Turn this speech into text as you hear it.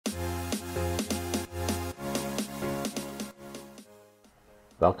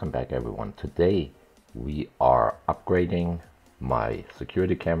Welcome back everyone. Today we are upgrading my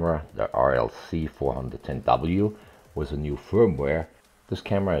security camera, the RLC 410W, with a new firmware. This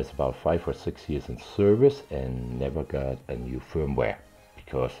camera is about 5 or 6 years in service and never got a new firmware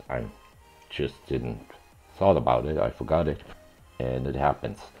because I just didn't thought about it. I forgot it and it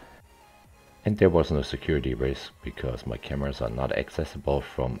happens. And there was no security risk because my cameras are not accessible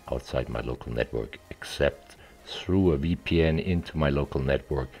from outside my local network except through a VPN into my local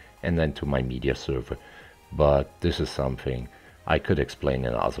network and then to my media server. But this is something I could explain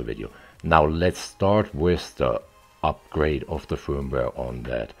in another video. Now let's start with the upgrade of the firmware on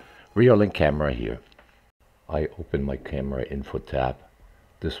that Reolink camera here. I open my camera info tab.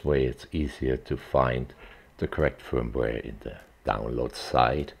 This way it's easier to find the correct firmware in the download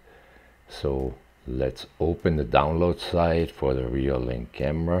site. So let's open the download site for the Reolink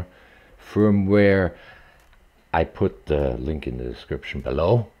camera firmware. I put the link in the description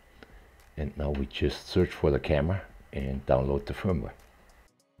below, and now we just search for the camera and download the firmware.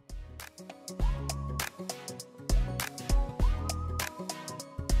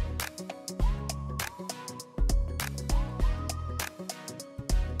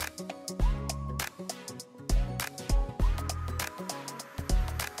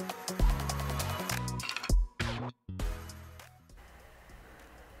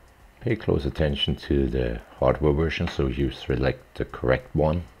 Pay close attention to the hardware version, so you select the correct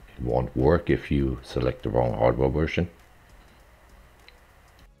one. It won't work if you select the wrong hardware version.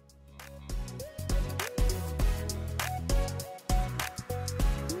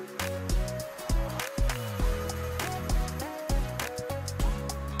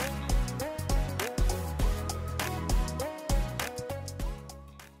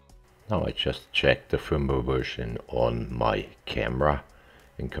 Now I just checked the firmware version on my camera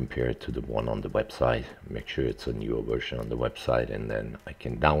and compare it to the one on the website. Make sure it's a newer version on the website and then I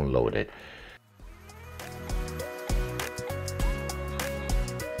can download it.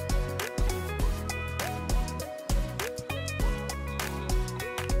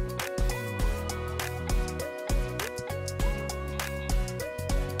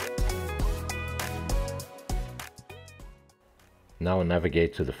 Now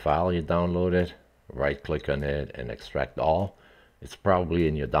navigate to the file you downloaded, right click on it and extract all. It's probably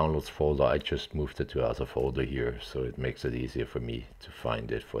in your downloads folder. I just moved it to other folder here, so it makes it easier for me to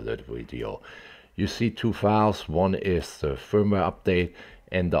find it for that video. You see two files. One is the firmware update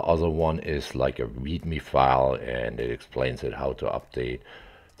and the other one is like a readme file, and it explains it how to update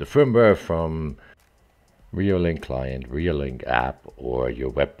the firmware from Reolink client, Reolink app, or your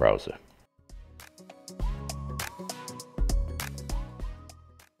web browser.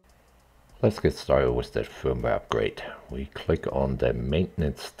 Let's get started with that firmware upgrade. We click on the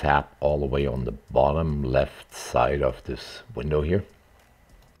maintenance tab all the way on the bottom left side of this window here.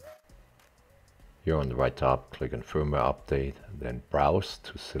 Here on the right top, click on firmware update, then browse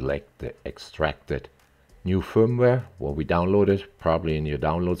to select the extracted new firmware, what we downloaded, probably in your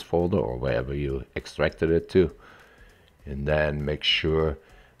downloads folder or wherever you extracted it to. And then make sure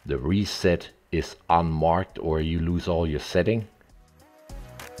the reset is unmarked or you lose all your settings.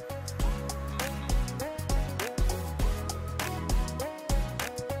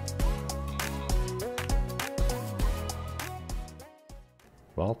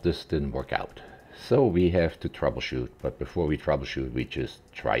 Well, this didn't work out, so we have to troubleshoot. But before we troubleshoot, we just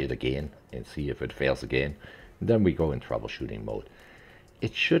try it again and see if it fails again. And then we go in troubleshooting mode.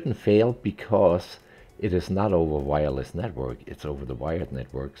 It shouldn't fail because it is not over wireless network. It's over the wired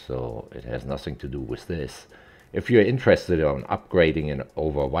network, so it has nothing to do with this. If you're interested in upgrading an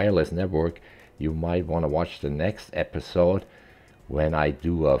over wireless network, you might want to watch the next episode when I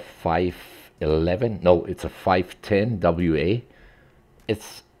do a 511. No, it's a 510 WA.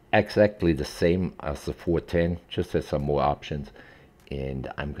 It's exactly the same as the 410, just has some more options,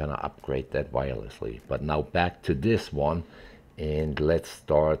 and I'm gonna upgrade that wirelessly. But now back to this one, and let's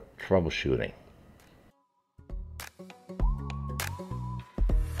start troubleshooting.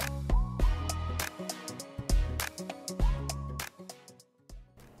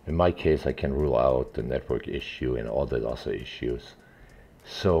 In my case, I can rule out the network issue and all the other issues.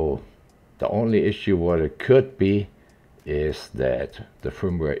 So the only issue what it could be is that the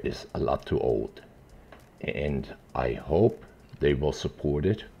firmware is a lot too old, and I hope they will support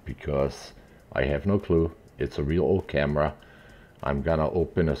it because I have no clue. It's a real old camera. I'm gonna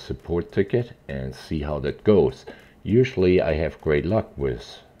open a support ticket and see how that goes. Usually I have great luck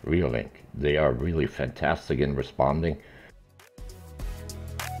with Reolink. They are really fantastic in responding.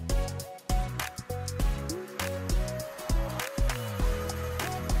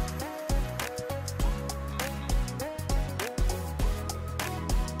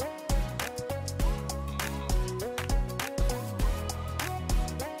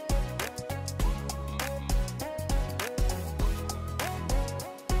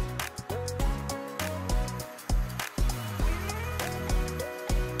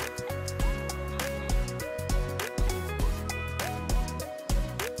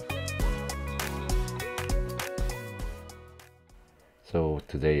 so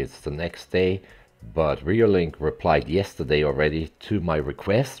today it's the next day. But Reolink replied yesterday already to my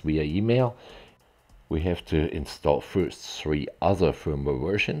request via email. We have to install first 3 other firmware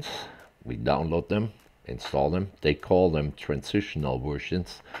versions. We download them, install them. They call them transitional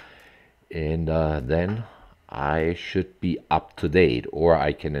versions. And then I should be up to date, or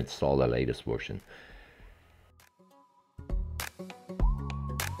I can install the latest version.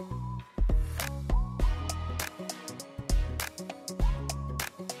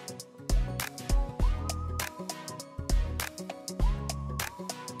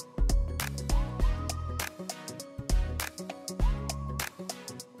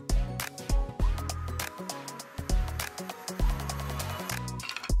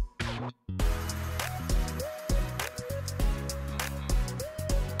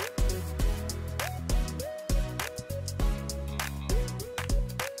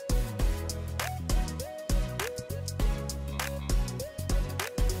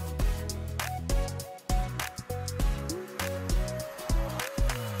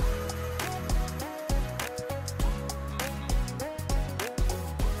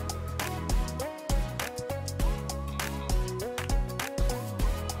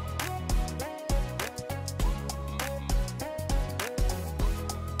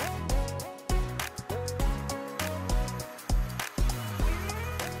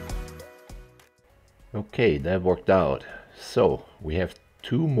 Okay, that worked out. So we have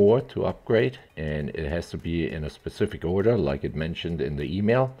 2 more to upgrade, and it has to be in a specific order like it mentioned in the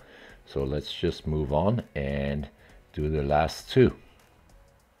email. So let's just move on and do the last 2.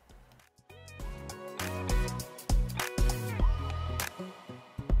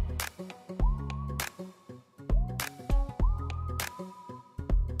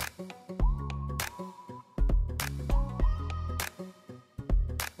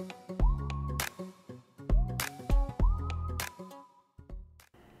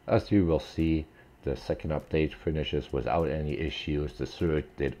 As you will see, the second update finishes without any issues. The third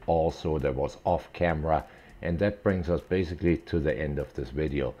did also. That was off camera, and that brings us basically to the end of this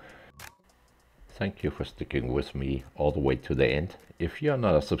video. Thank you for sticking with me all the way to the end. If you're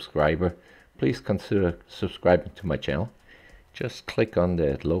not a subscriber, please consider subscribing to my channel. Just click on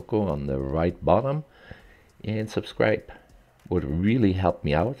that logo on the right bottom and subscribe. Would really help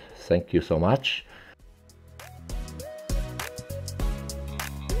me out. Thank you so much.